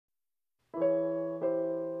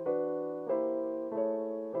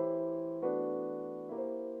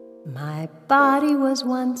My body was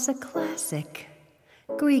once a classic,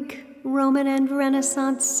 Greek, Roman, and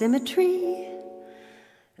Renaissance symmetry.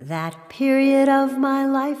 That period of my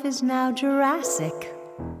life is now Jurassic.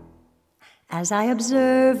 As I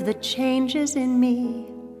observe the changes in me,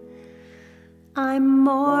 I'm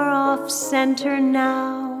more off-center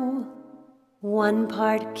now. 1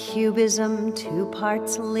 part cubism, 2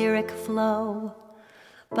 parts lyric flow.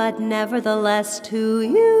 But nevertheless to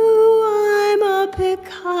you, I'm a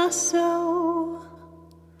Picasso.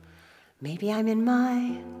 Maybe I'm in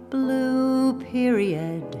my blue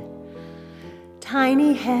period.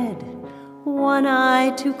 Tiny head, 1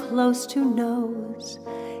 eye too close to nose,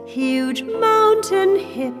 huge mountain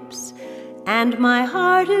hips, and my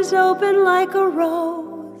heart is open like a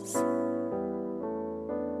rose.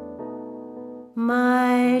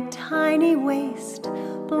 My tiny waist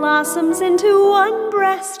blossoms into 1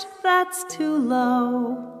 breast that's too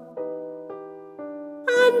low,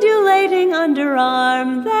 undulating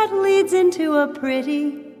underarm that leads into a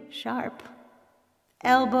pretty sharp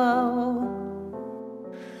elbow.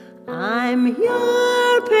 I'm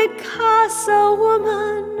your Picasso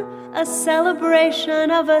woman, a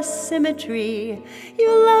celebration of a symmetry.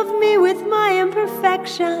 You love me with my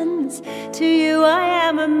imperfections. To you I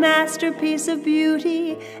am a masterpiece of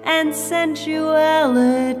beauty and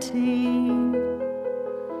sensuality.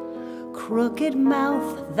 Crooked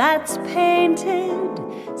mouth that's painted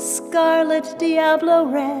scarlet Diablo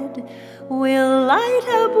red will light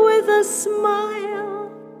up with a smile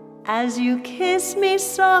as you kiss me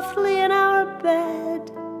softly in our bed.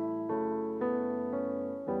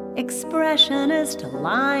 Expressionist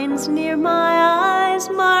lines near my eyes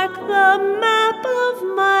mark the map of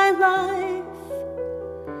my life,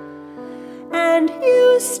 and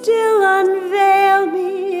you still unveil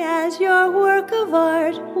me as your work of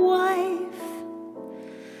art wife.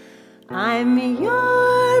 I'm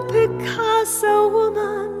your Picasso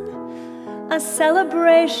woman, a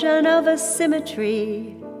celebration of a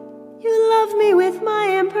symmetry. You love me with my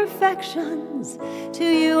imperfections. To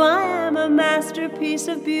you I am a masterpiece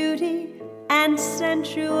of beauty and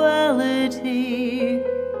sensuality.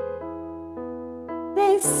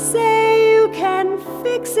 They say you can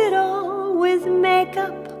fix it all with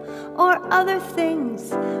makeup or other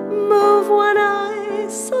things. Move 1 eye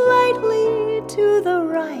slightly to the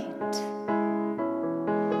right.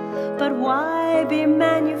 But why be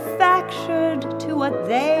manufactured to what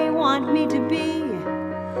they want me to be,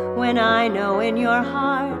 when I know in your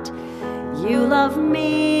heart you love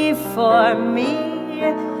me for me?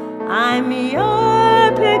 I'm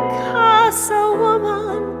your Picasso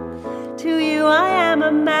woman. To you I am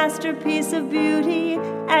a masterpiece of beauty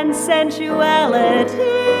and sensuality.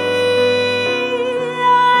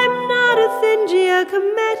 I'm not a thin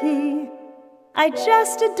Giacometti, I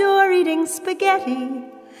just adore eating spaghetti.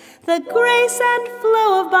 The grace and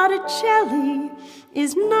flow of Botticelli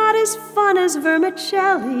is not as fun as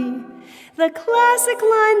vermicelli. The classic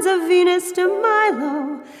lines of Venus de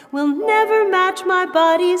Milo will never match my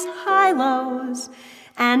body's high-lows.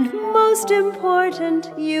 And most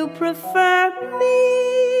important, you prefer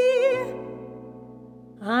me.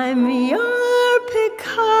 I'm your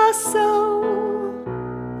Picasso,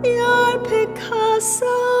 your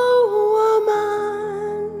Picasso.